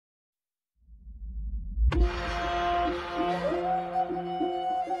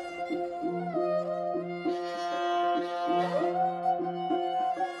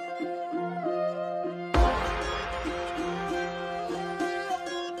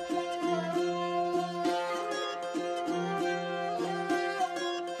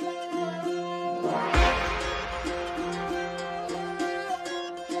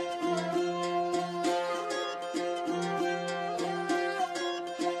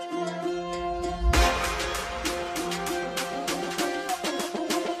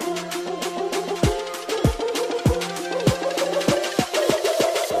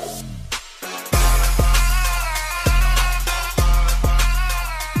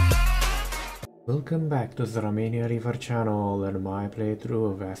Welcome back to the Romanian Reaver channel and my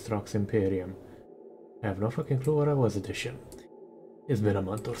playthrough of Astrox Imperium. I have no fucking clue what I was edition. It's been a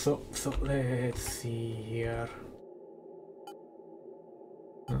month or so, so let's see here.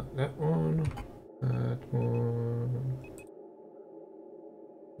 Not that one, that one.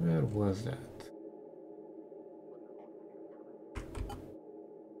 Where was that?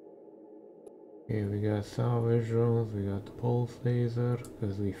 Okay, we got salvage drones, we got the pulse laser,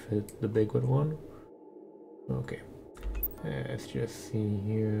 because we fit the bigger one. Okay, let's just see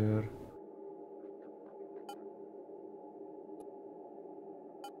here.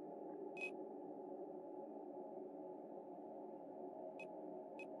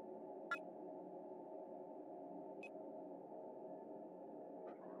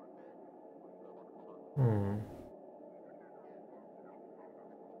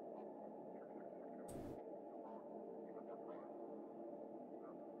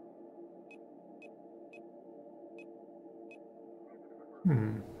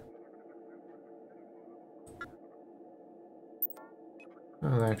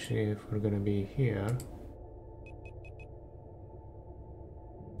 Well, actually, if we're gonna be here,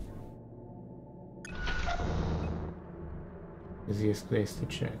 easiest place to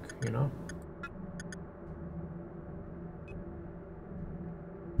check, you know?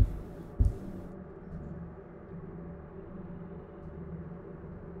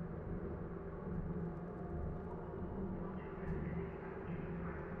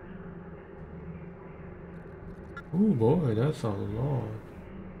 Oh boy, that's a lot.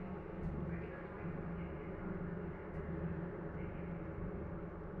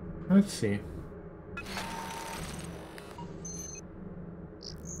 Let's see.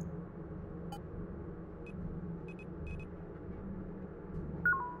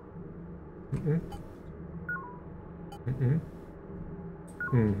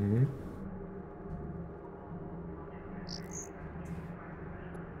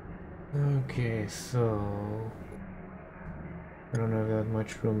 Okay, so I don't have that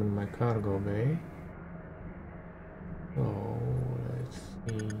much room in my cargo bay. So let's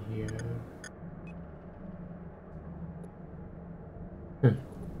see here.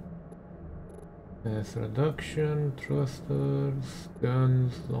 Mass reduction, thrusters,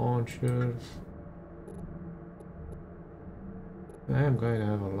 guns, launchers. I am going to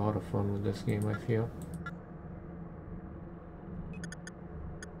have a lot of fun with this game, I feel.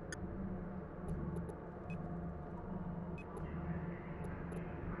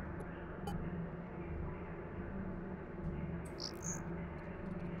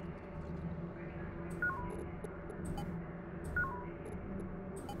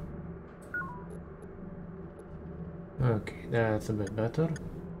 Okay, that's a bit better.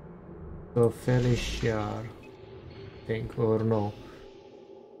 So Feliciar, I think, or no.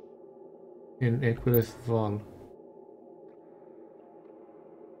 In Equilis Val.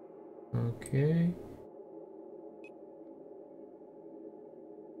 Okay.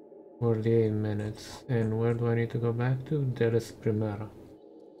 48 minutes. And where do I need to go back to? Deres Primera.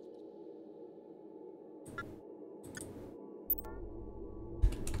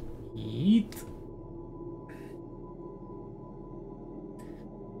 Yeet.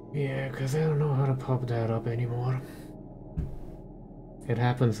 Yeah, because I don't know how to pop that up anymore. It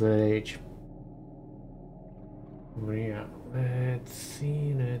happens with age. But yeah, let's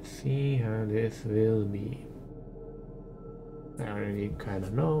see how this will be. I already kind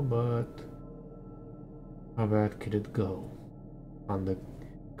of know, but how bad could it go on the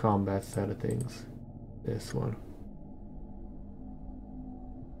combat side of things? This one.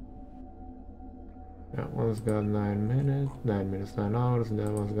 That one's got 9 minutes, 9 hours, and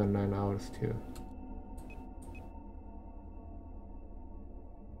that one's got 9 hours too.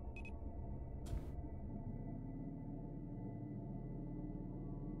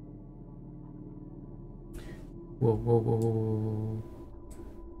 Whoa, whoa, whoa, whoa, whoa.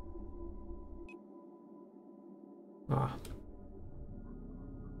 Ah.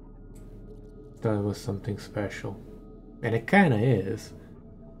 Thought it was something special. And it kinda is.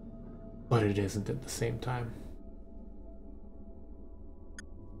 But it isn't at the same time.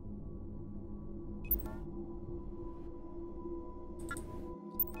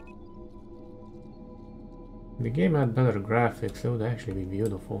 If the game had better graphics, it would actually be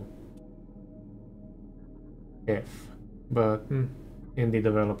beautiful. But indie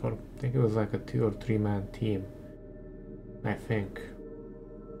developer. I think it was like a 2 or 3 man team. I think.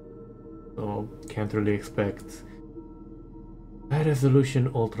 So can't really expect high resolution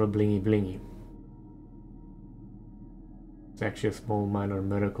ultra blingy blingy. It's actually a small minor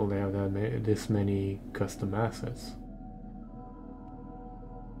miracle they have this many custom assets.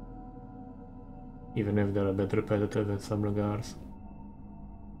 even if they're a bit repetitive in some regards.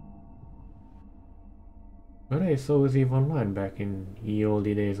 But hey, so was EVE Online back in the old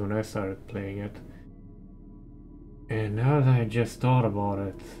days when I started playing it. And now that I just thought about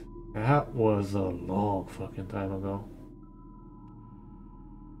it, that was a long fucking time ago.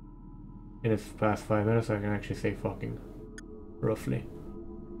 In its past 5 minutes I can actually say fucking, roughly.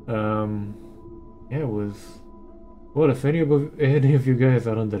 Yeah, it was... Well, if any of you guys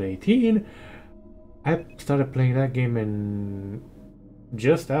are under 18, I started playing that game in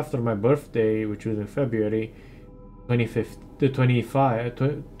just after my birthday, which was in February 2005,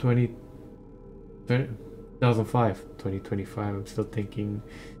 2025. I'm still thinking.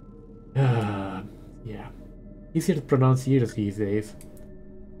 Yeah, easier to pronounce years these days.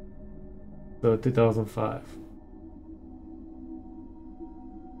 So 2005.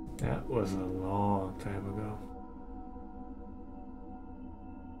 That was a long time ago.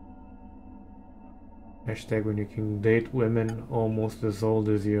 Hashtag when you can date women almost as old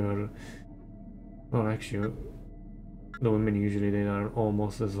as your... Well, actually, the women usually they are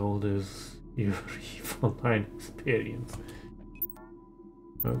almost as old as your EVE Online experience.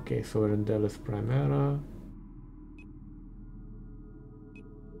 Okay, so we're in Delis Primera.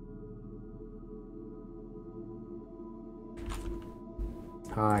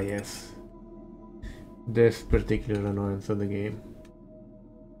 Ah, yes. This particular annoyance of the game.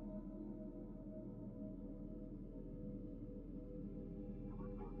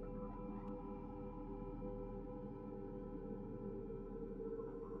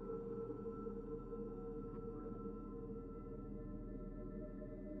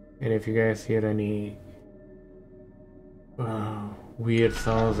 And if you guys hear any weird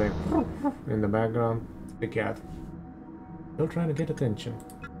sounds like in the background, the cat. Still trying to get attention.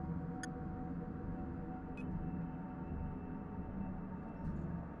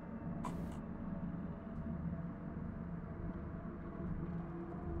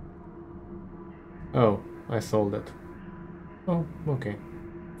 Oh, I sold it. Oh, okay.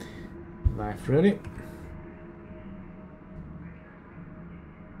 Life ready?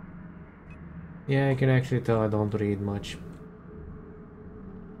 Yeah, I can actually tell I don't read much.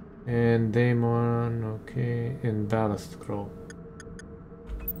 And Daemon, okay, and Ballast Scroll.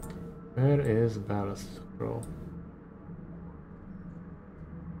 Where is Ballast Scroll?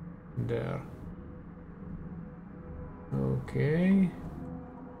 There. Okay.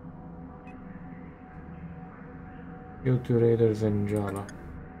 Kill 2 raiders in Jala.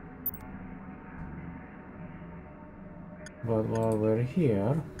 But while we're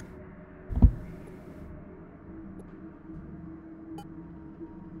here...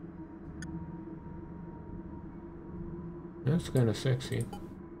 That's kinda sexy.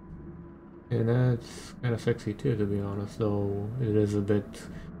 And that's kinda sexy too, to be honest, though it is a bit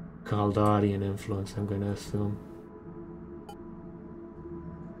Kaldarian influence, I'm gonna assume.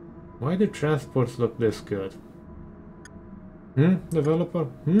 Why do transports look this good? Developer?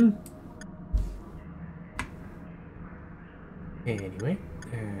 Anyway,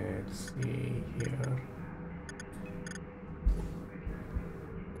 let's see here.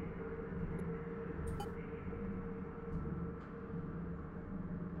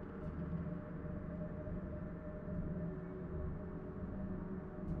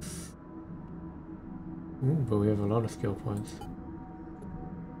 But we have a lot of skill points.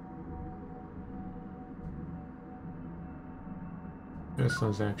 This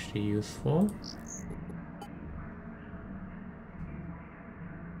one's actually useful.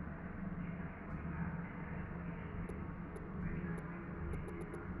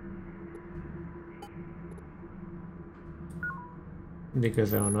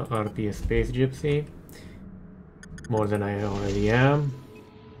 Because I want to RP a space gypsy more than I already am.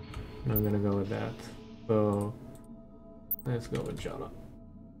 I'm gonna go with that. So let's go with Jala.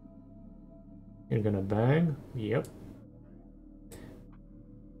 You're gonna bang? Yep.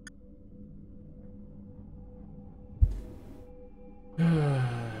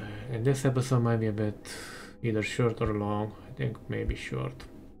 And this episode might be a bit either short or long. I think maybe short.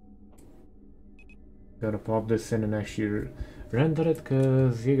 Gotta pop this in and actually render it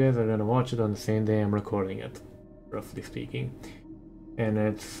because you guys are gonna watch it on the same day I'm recording it, roughly speaking. And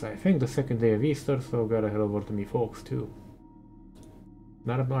it's, I think, the second day of Easter, so gotta head over to me folks too.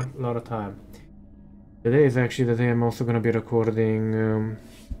 Not a lot of time. Today is actually the day I'm also gonna be recording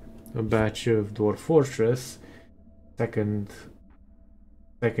a batch of Dwarf Fortress. Second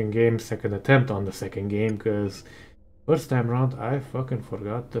attempt on the second game, because first time round I fucking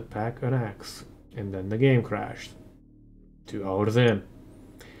forgot to pack an axe. And then the game crashed. 2 hours in.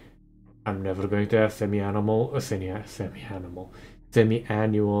 I'm never going to have semi-annual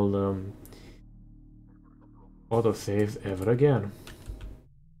autosaves ever again.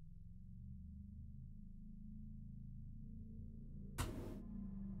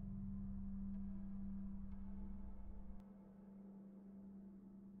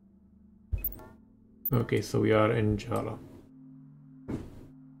 Okay, so we are in Jala.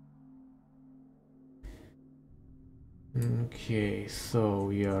 Okay, so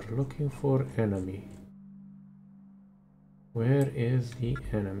we are looking for enemy. Where is the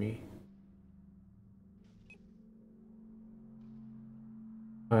enemy?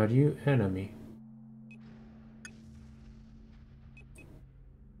 Are you enemy?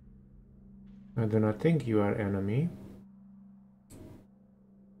 I do not think you are enemy.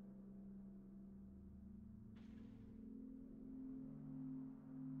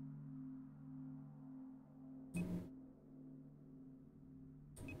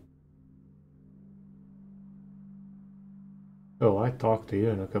 Oh, I talked to you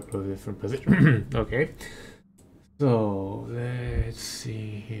in a couple of different positions. Okay. So, let's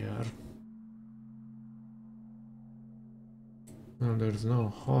see here. Well, there's no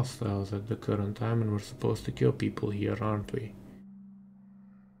hostiles at the current time, and we're supposed to kill people here, aren't we?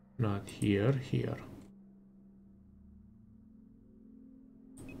 Not here, here.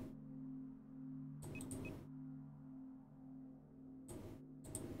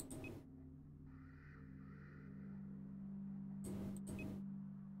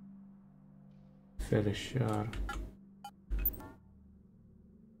 Felishar.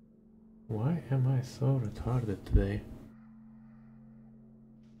 Why am I so retarded today?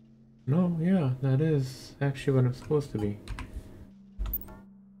 No, yeah, that is actually what I'm supposed to be.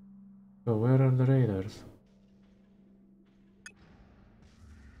 So where are the raiders?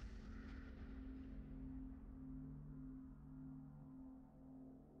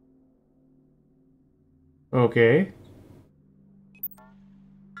 Okay.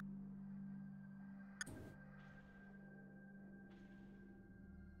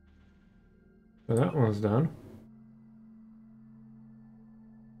 So that one's done.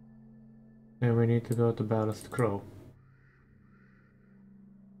 And we need to go to Ballast Crow.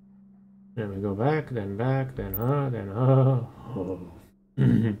 Then we go back, then oh.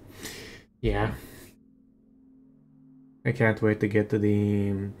 Yeah. I can't wait to get to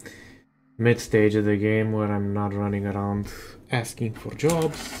the mid stage of the game where I'm not running around asking for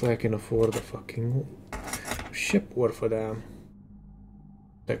jobs so I can afford a fucking ship worth of damn.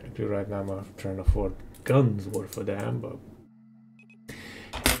 Technically right now I'm trying to afford guns worth of damn, but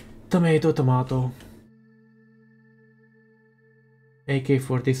tomato tomato.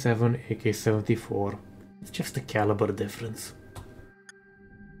 AK-47, AK-74. It's just a caliber difference.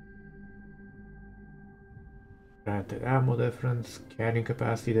 Granted ammo difference, carrying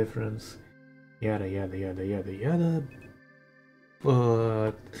capacity difference, yada yada yada yada yada.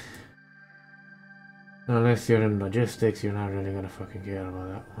 But unless you're in logistics, you're not really gonna fucking care about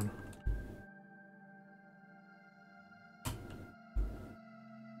that one.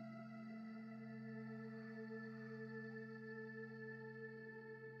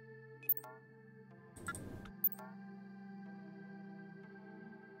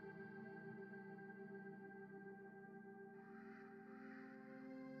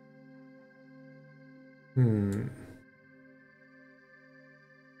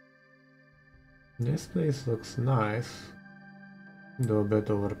 This place looks nice, though a bit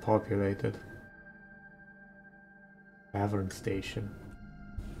overpopulated. Tavern station.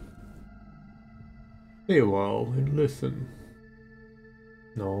 Stay well and listen.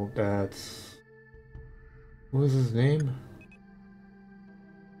 No, that's... what was his name?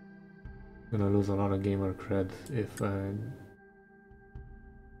 Gonna lose a lot of gamer cred if I...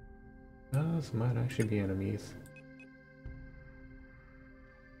 those might actually be enemies.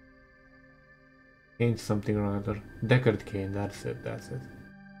 Change something or other. Deckard Kane, that's it, that's it.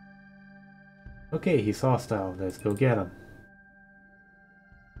 Okay, he's hostile, let's go get him.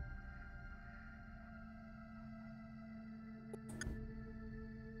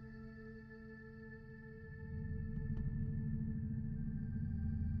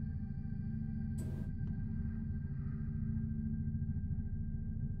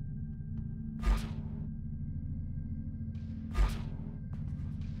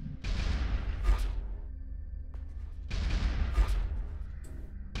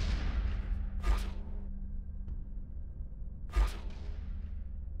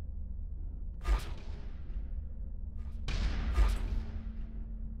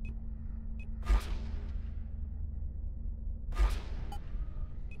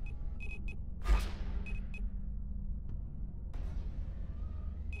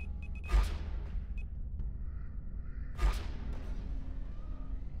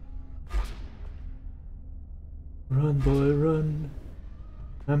 Run, boy, run.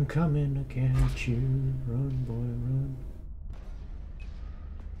 I'm coming to catch you. Run, boy, run.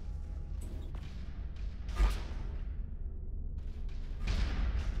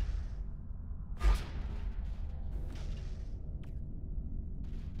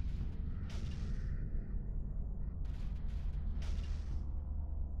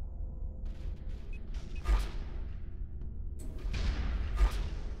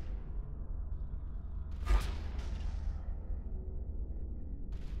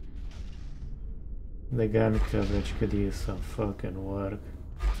 The gun coverage could use some fucking work.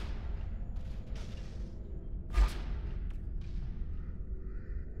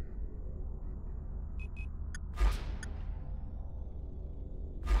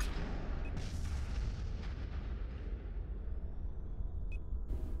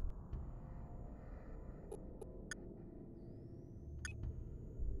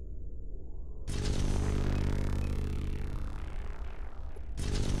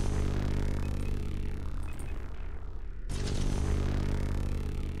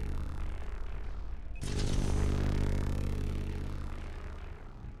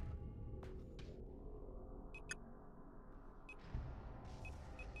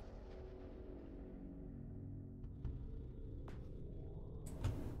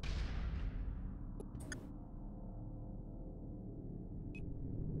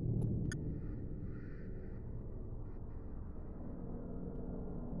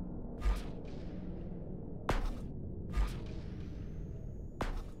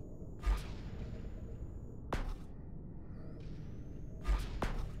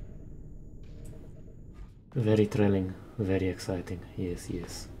 Very thrilling, very exciting. Yes,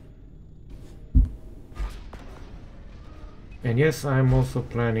 yes. And yes, I'm also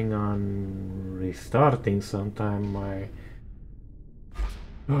planning on restarting sometime my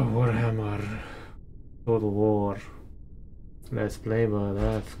Warhammer Total War Let's Play, but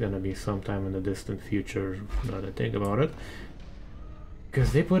that's gonna be sometime in the distant future, now that I think about it.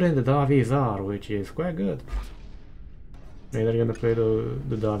 Because they put in the Davizar, which is quite good. Either gonna play the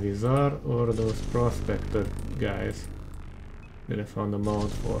Davizar or those Prospector guys that I found the mod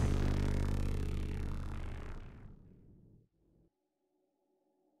for.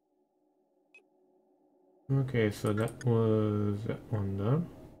 Okay, so that was that one done.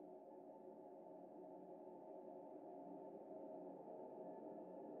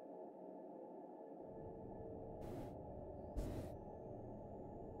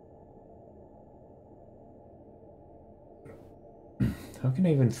 How can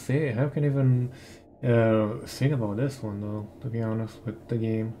I even say? How can I even sing about this one though? To be honest with the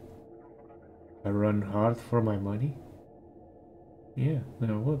game, I run hard for my money. Yeah,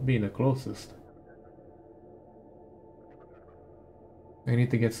 that would be the closest. I need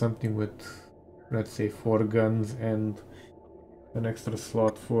to get something with, let's say, 4 guns and an extra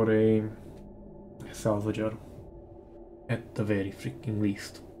slot for a salvager, at the very freaking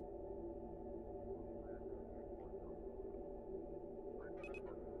least.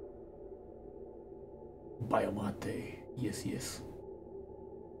 Biomate, yes, yes.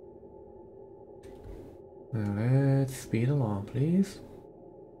 Let's speed along, please.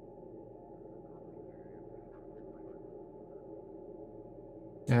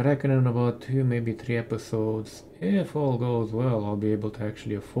 I reckon in about 2, maybe 3 episodes, if all goes well, I'll be able to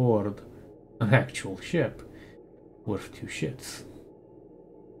actually afford an actual ship worth 2 shits.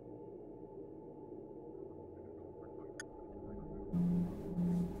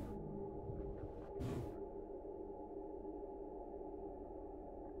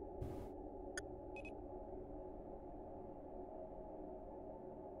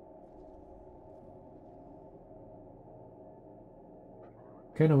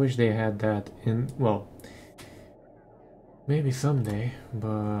 Kinda wish they had that in, well, maybe someday,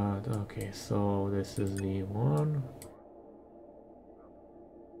 but okay, so this is the one.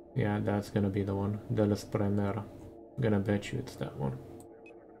 Yeah, that's gonna be the one, Dallas Primera. I'm gonna bet you it's that one.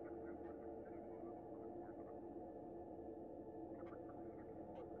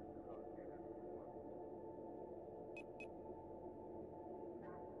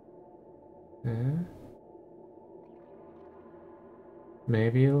 Yeah.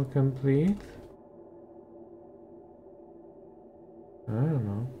 Maybe it'll complete? I don't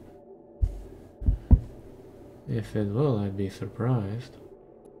know. If it will, I'd be surprised.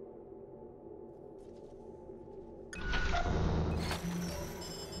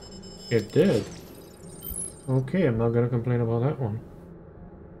 It did. Okay, I'm not gonna complain about that one.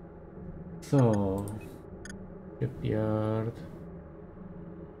 So, shipyard.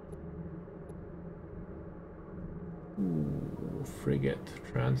 Ooh, frigate,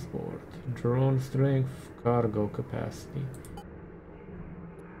 transport, drone strength, cargo capacity.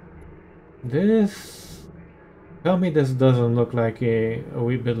 This... Tell me this doesn't look like a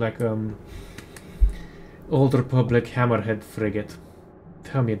wee bit like Old Republic Hammerhead frigate.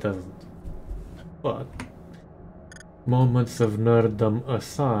 Tell me it doesn't. But moments of nerddom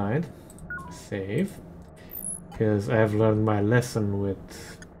aside, save, because I've learned my lesson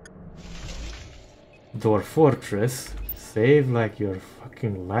with Dwarf Fortress. Save like your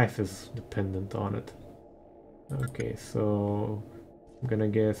fucking life is dependent on it. Okay, so I'm gonna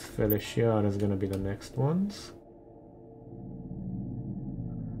guess Feliciar is gonna be the next ones.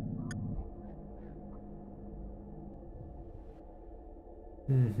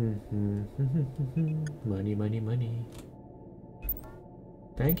 Money, money, money.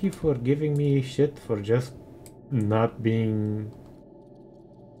 Thank you for giving me shit for just not being,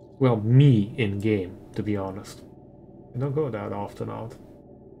 well, me in game, to be honest. I don't go that often out.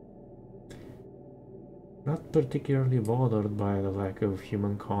 Not particularly bothered by the lack of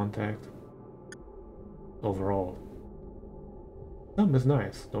human contact overall. Some is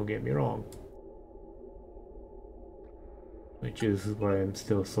nice, don't get me wrong. Which is why I'm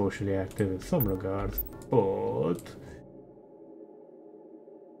still socially active in some regards, but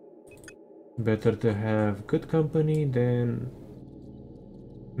better to have good company than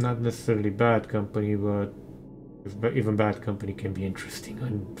not necessarily bad company, but even bad company can be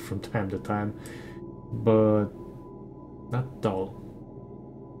interesting from time to time, but not dull.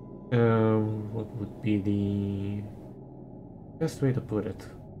 What would be the best way to put it?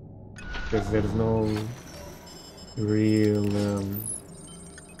 Because there's no real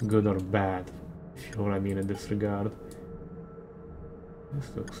good or bad, if you know what I mean in this regard.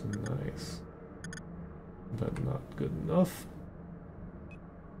 This looks nice, but not good enough.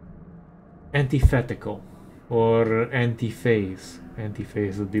 Antithetical or anti-phase.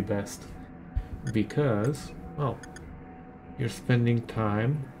 Anti-phase would be best, because, well, you're spending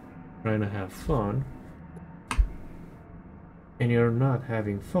time trying to have fun, and you're not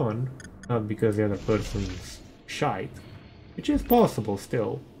having fun, not because the other person's shite, which is possible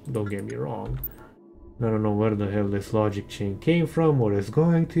still, don't get me wrong. I don't know where the hell this logic chain came from or is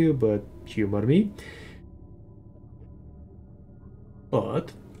going to, but humor me.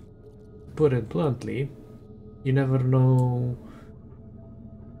 But, put it bluntly, you never know,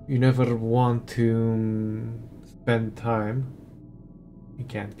 you never want to spend time you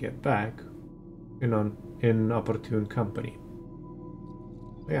can't get back in opportune company.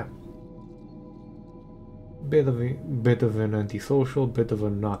 Yeah. Bit of an antisocial, bit of a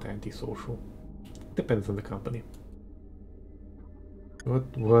not antisocial. Depends on the company.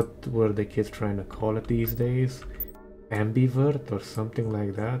 What were the kids trying to call it these days? Ambivert or something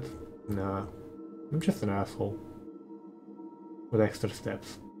like that? Nah, I'm just an asshole with extra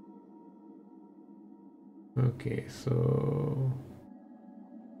steps. Okay, so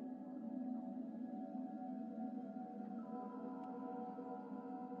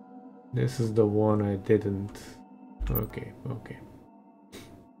this is the one I didn't. Okay.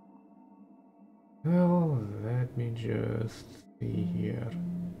 Well, let me just see here.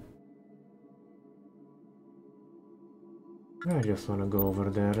 I just want to go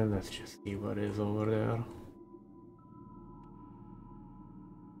over there and let's just see what is over there.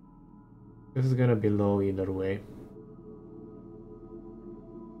 This is gonna be low either way.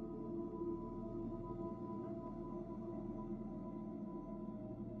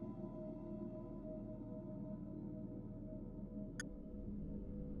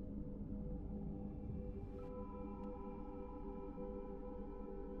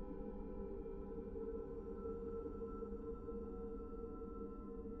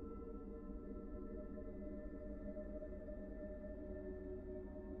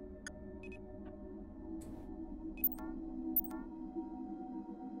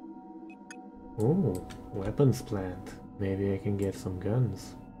 Oh, weapons plant. Maybe I can get some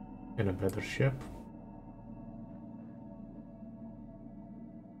guns and a better ship.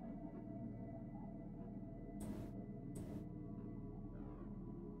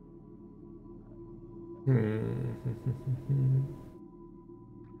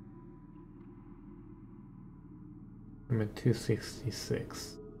 I'm at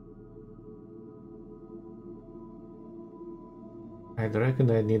 266. I'd reckon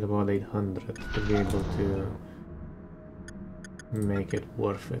I'd need about 800 to be able to make it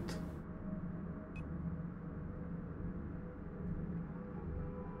worth it.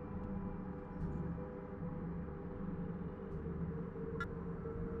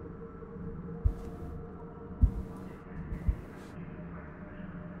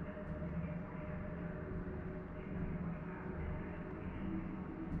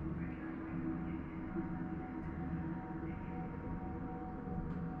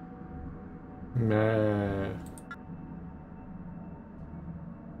 Nah.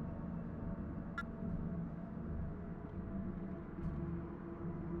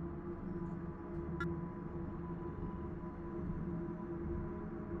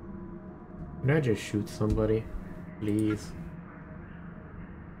 Can I just shoot somebody, please?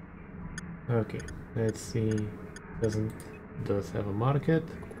 Okay, let's see. Does have a market.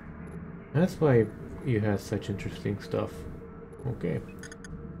 That's why you have such interesting stuff. Okay.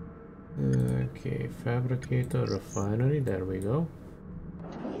 Okay, fabricator, refinery, there we go.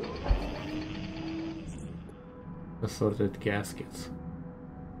 Assorted gaskets.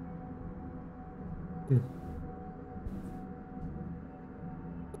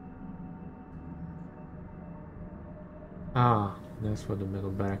 Ah, that's what the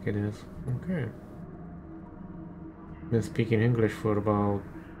metal bracket is. Okay. Been speaking English for about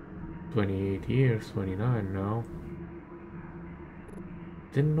 28 years, 29 now.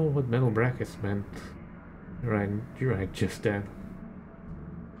 Didn't know what metal brackets meant. Right, just then.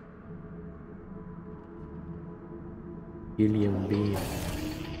 Helium beam.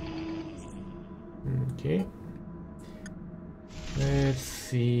 Okay. Let's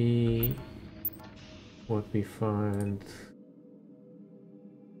see what we find.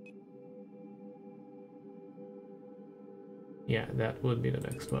 Yeah, that would be the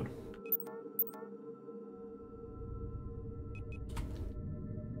next one.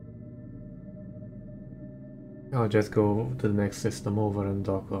 I'll just go to the next system over and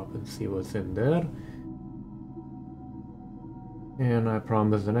dock up and see what's in there. And I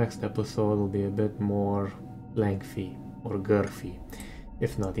promise the next episode will be a bit more lengthy or girthy,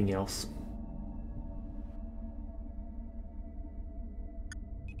 if nothing else.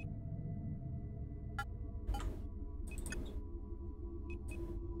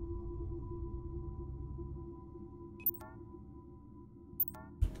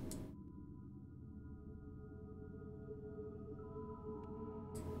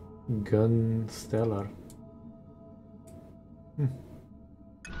 Gun stellar.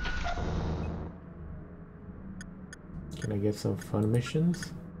 Can I get some fun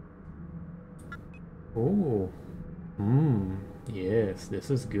missions? Oh, yes, this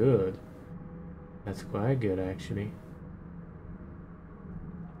is good. That's quite good actually.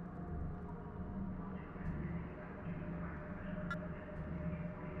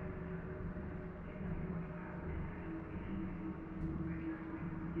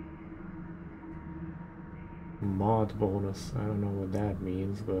 Mod bonus, I don't know what that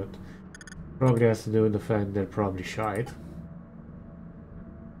means, but probably has to do with the fact they're probably shite.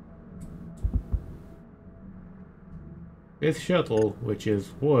 This shuttle, which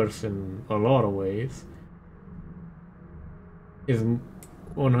is worse in a lot of ways, is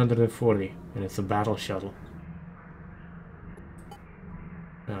 140, and it's a battle shuttle.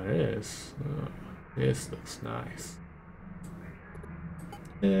 Now this looks nice.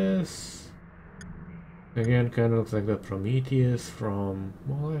 This, again, kind of looks like the Prometheus from,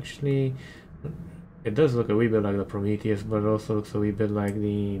 well, actually, it does look a wee bit like the Prometheus, but it also looks a wee bit like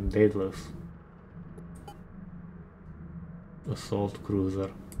the Daedalus assault cruiser.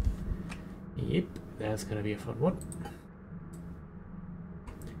 Yep, that's gonna be a fun one.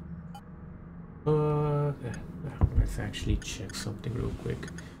 Let's actually check something real quick.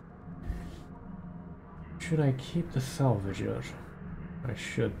 Should I keep the salvager? I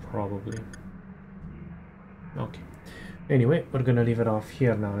should probably. Okay. Anyway, we're gonna leave it off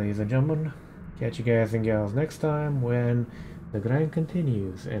here now, ladies and gentlemen. Catch you guys and gals next time when the grind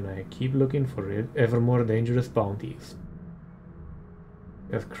continues and I keep looking for ever more dangerous bounties.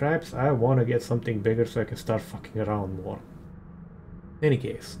 As crabs, I want to get something bigger so I can start fucking around more. Any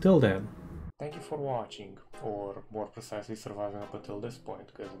case, till then. Thank you for watching, or more precisely surviving up until this point,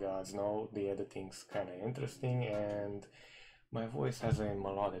 because gods know the editing's kinda interesting and my voice has a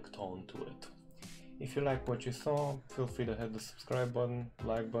melodic tone to it. If you like what you saw, feel free to hit the subscribe button,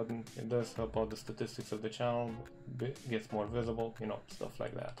 like button. It does help out the statistics of the channel, gets more visible, you know, stuff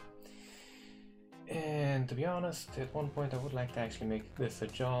like that. And to be honest, at one point I would like to actually make this a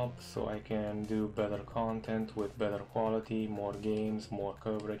job so I can do better content with better quality, more games, more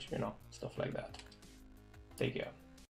coverage, you know, stuff like that. Take care.